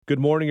Good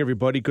morning,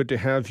 everybody. Good to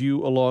have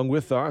you along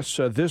with us.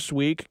 This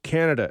week,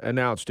 Canada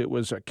announced it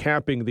was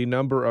capping the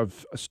number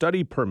of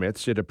study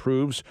permits it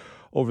approves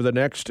over the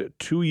next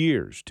 2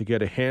 years to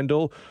get a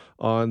handle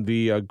on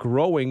the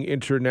growing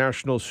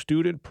international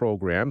student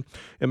program.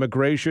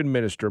 Immigration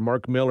Minister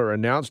Mark Miller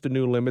announced the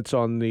new limits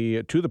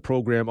to the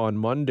program on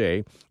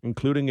Monday,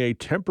 including a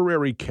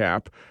temporary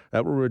cap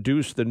that will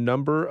reduce the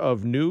number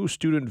of new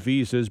student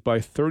visas by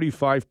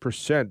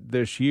 35%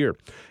 this year.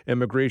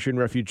 Immigration,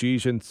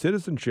 Refugees and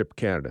Citizenship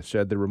Canada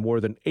said there were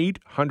more than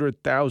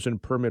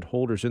 800,000 permit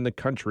holders in the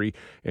country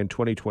in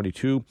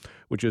 2022,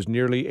 which is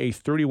nearly a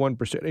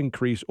 31%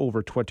 increase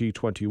over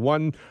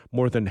 2021.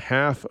 More than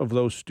half of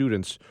those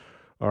students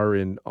are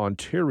in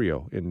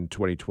Ontario in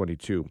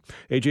 2022.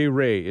 AJ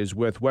Wray is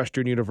with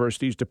Western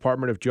University's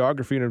Department of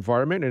Geography and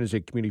Environment and is a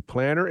community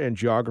planner and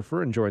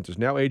geographer and joins us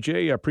now.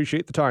 AJ, I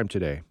appreciate the time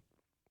today.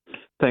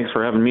 Thanks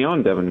for having me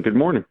on, Devin. Good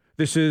morning.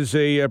 This is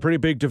a pretty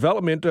big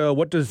development.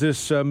 What does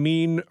this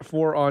mean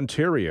for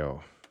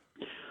Ontario?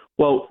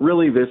 Well,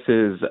 really, this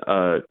is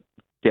a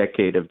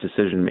decade of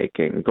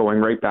decision-making, going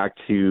right back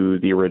to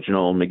the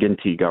original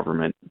McGuinty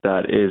government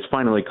that is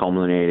finally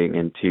culminating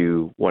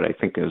into what I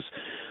think is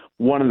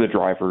one of the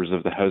drivers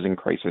of the housing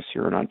crisis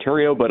here in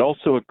Ontario, but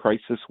also a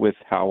crisis with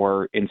how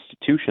our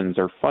institutions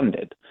are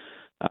funded.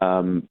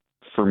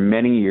 For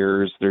many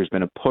years, there's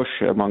been a push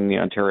among the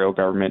Ontario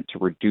government to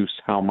reduce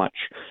how much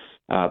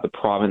the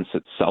province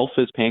itself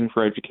is paying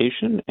for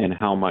education and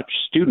how much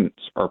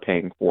students are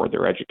paying for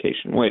their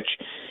education, which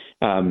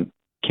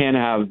can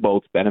have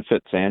both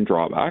benefits and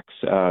drawbacks.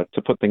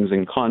 To put things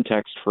in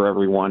context for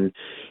everyone,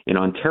 in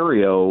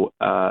Ontario,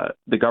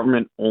 the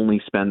government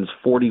only spends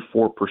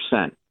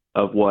 44%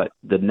 of what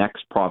the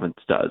next province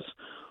does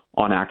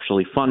on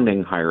actually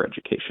funding higher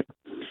education.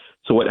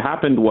 So what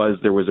happened was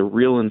there was a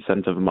real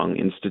incentive among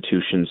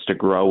institutions to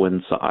grow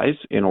in size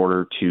in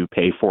order to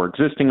pay for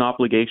existing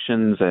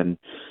obligations and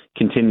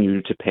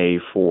continue to pay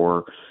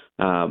for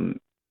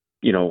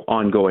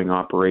ongoing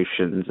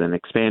operations and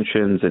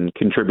expansions and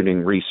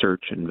contributing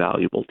research and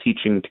valuable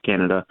teaching to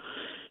Canada.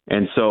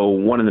 And so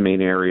one of the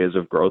main areas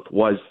of growth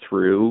was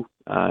through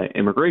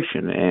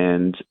immigration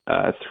and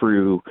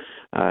through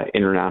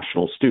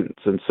international students.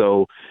 And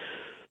so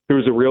there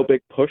was a real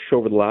big push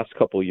over the last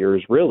couple of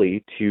years,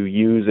 really, to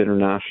use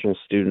international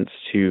students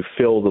to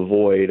fill the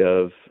void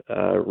of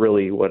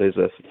really what is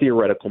a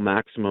theoretical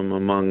maximum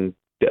among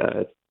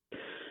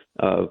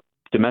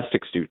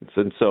domestic students.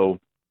 And so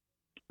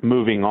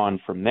moving on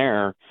from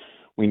there,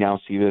 we now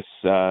see this,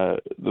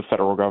 the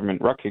federal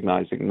government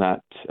recognizing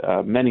that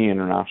many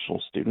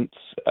international students,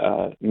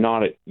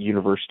 not at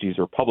universities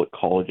or public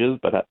colleges,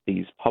 but at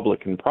these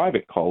public and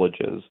private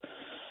colleges,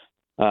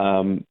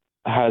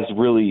 has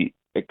really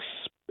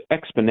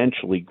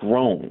exponentially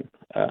grown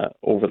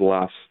over the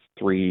last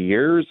 3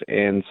 years.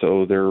 And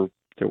so there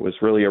was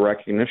really a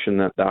recognition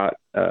that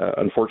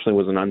unfortunately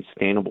was an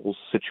unsustainable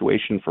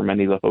situation for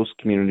many of the host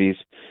communities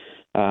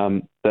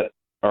that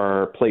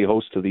play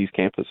host to these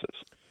campuses.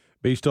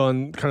 Based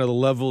on kind of the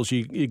levels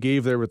you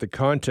gave there with the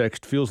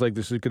context, feels like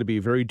this is going to be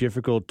very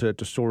difficult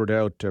to sort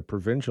out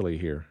provincially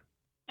here.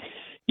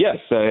 Yes,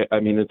 I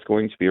mean, it's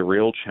going to be a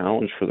real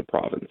challenge for the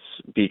province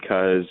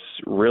because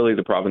really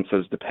the province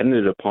has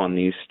depended upon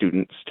these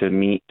students to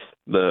meet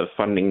the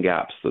funding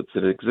gaps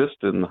that exist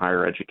in the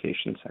higher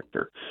education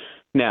sector.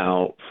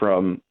 Now,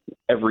 from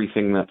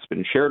everything that's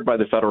been shared by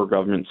the federal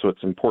government, so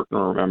it's important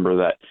to remember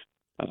that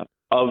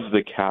of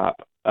the cap,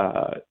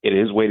 it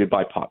is weighted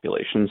by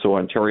population, so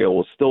Ontario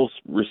will still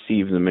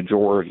receive the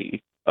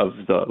majority of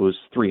those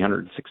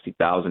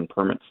 360,000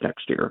 permits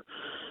next year.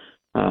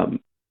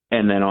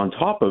 And then on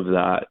top of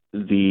that,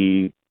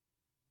 the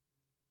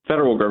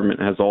federal government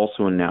has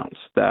also announced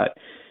that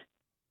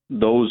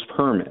those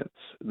permits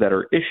that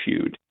are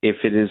issued, if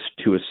it is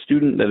to a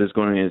student that is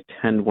going to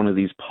attend one of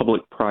these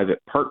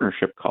public-private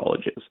partnership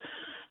colleges,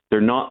 they're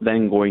not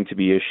then going to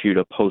be issued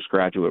a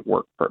postgraduate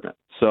work permit.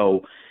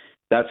 So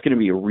that's going to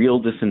be a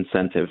real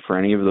disincentive for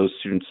any of those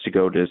students to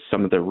go to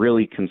some of the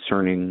really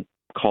concerning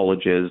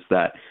colleges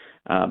that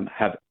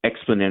have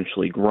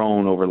exponentially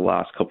grown over the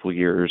last couple of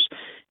years.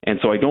 And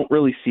so I don't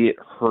really see it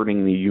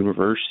hurting the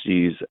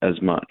universities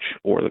as much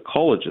or the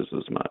colleges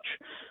as much,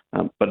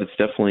 but it's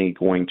definitely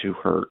going to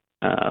hurt,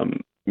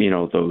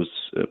 those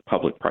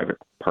public-private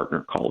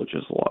partner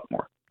colleges a lot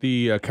more.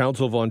 The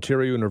Council of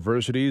Ontario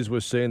Universities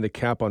was saying the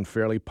cap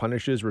unfairly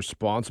punishes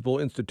responsible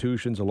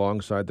institutions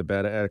alongside the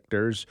bad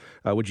actors.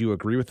 Would you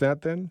agree with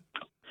that then?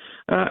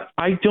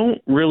 I don't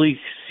really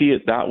see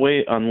it that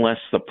way unless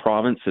the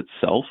province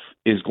itself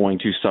is going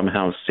to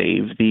somehow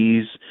save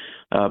these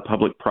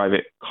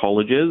public-private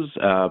colleges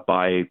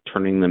by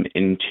turning them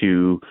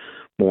into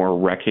more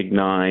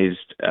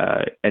recognized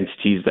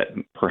entities that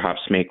perhaps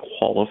may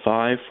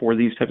qualify for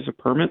these types of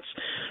permits.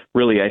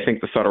 Really, I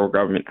think the federal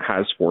government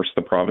has forced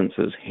the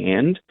province's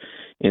hand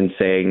in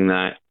saying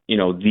that,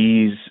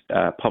 these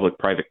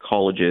public-private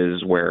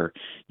colleges where,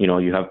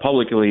 you have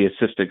publicly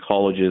assisted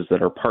colleges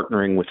that are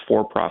partnering with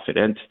for-profit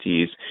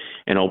entities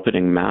and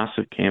opening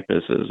massive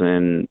campuses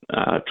in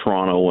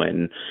Toronto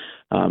and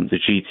the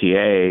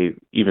GTA,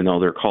 even though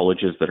they're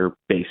colleges that are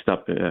based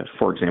up,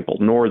 for example,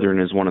 Northern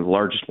is one of the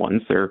largest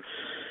ones.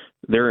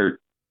 Their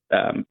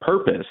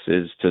purpose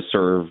is to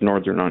serve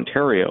Northern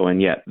Ontario,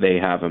 and yet they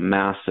have a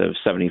massive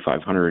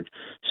 7,500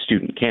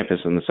 student campus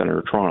in the center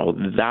of Toronto.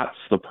 That's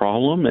the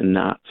problem, and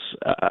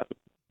that's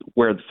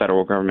where the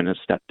federal government has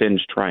stepped in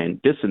to try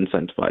and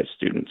disincentivize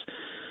students.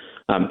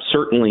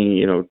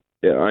 Certainly,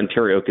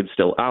 Ontario could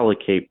still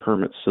allocate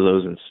permits to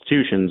those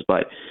institutions,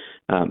 but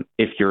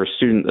if you're a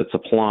student that's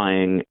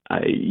applying,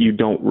 you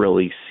don't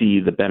really see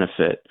the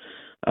benefit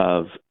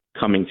of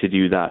coming to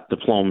do that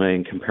diploma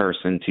in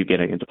comparison to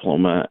getting a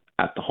diploma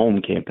at the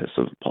home campus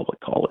of a public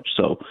college.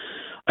 So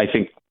I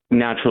think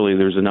naturally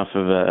there's enough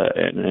of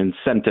an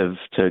incentive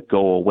to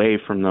go away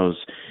from those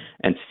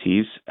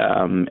entities.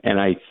 And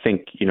I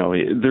think,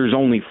 there's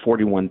only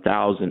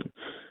 41,000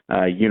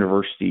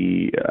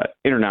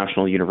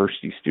 international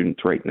university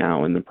students right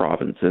now in the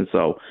province. And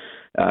so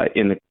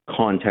in the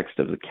context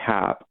of the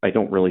cap, I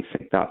don't really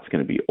think that's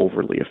going to be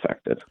overly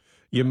affected.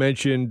 You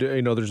mentioned,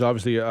 there's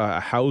obviously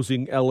a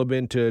housing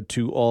element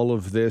to all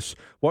of this.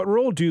 What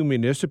role do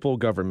municipal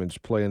governments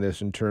play in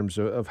this in terms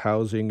of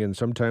housing and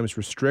sometimes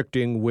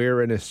restricting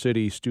where in a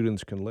city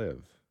students can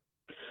live?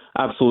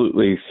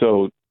 Absolutely.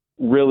 So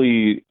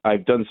really,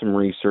 I've done some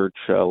research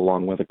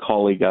along with a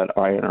colleague at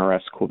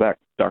INRS Quebec,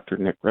 Dr.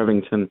 Nick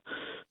Revington.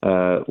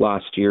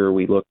 Last year,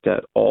 we looked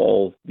at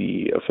all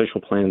the official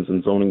plans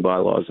and zoning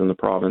bylaws in the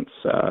province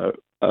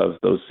of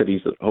those cities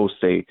that host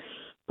a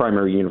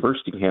primary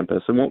university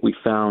campus. And what we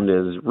found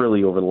is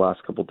really over the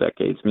last couple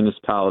decades,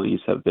 municipalities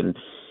have been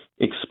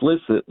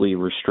explicitly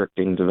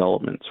restricting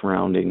development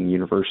surrounding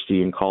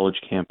university and college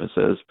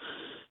campuses.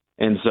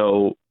 And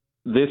so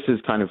this is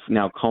kind of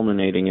now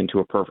culminating into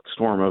a perfect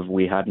storm of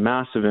we had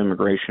massive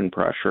immigration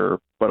pressure,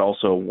 but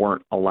also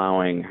weren't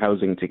allowing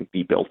housing to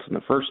be built in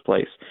the first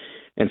place.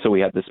 And so we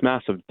had this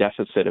massive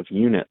deficit of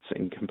units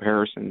in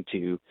comparison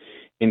to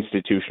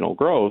institutional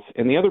growth.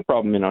 And the other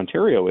problem in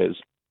Ontario is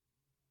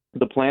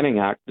the Planning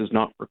Act does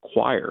not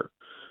require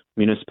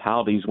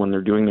municipalities, when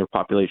they're doing their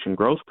population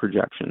growth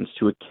projections,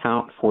 to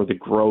account for the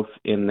growth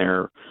in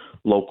their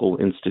local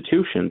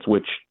institutions,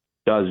 which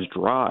does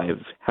drive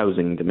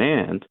housing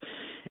demand.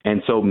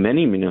 And so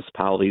many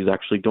municipalities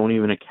actually don't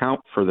even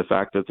account for the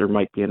fact that there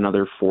might be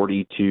another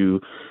 40 to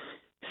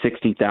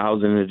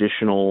 60,000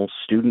 additional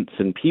students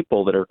and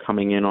people that are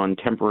coming in on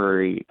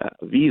temporary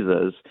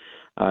visas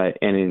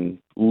and in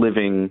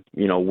living,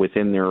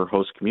 within their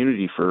host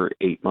community for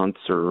 8 months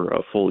or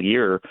a full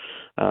year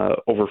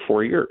over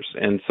 4 years.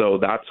 And so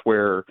that's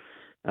where,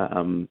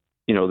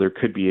 there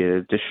could be an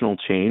additional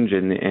change.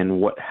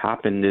 And what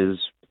happened is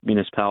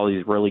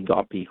municipalities really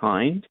got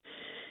behind.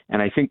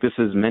 And I think this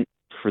is meant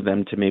for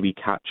them to maybe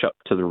catch up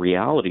to the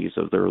realities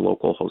of their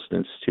local host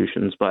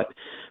institutions. But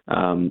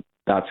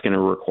that's going to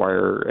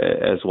require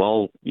as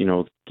well,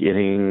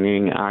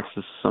 getting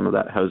access to some of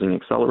that housing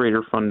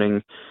accelerator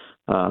funding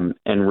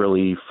and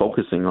really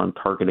focusing on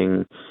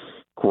targeting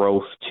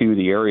growth to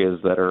the areas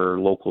that are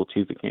local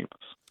to the campus.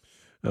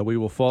 We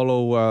will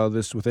follow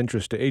this with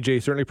interest.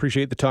 AJ, certainly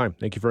appreciate the time.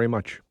 Thank you very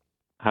much.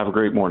 Have a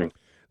great morning.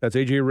 That's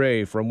AJ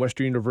Wray from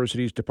Western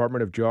University's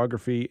Department of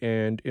Geography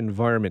and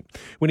Environment.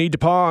 We need to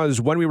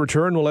pause. When we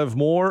return, we'll have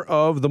more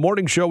of The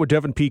Morning Show with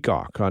Devin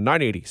Peacock on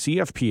 980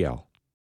 CFPL.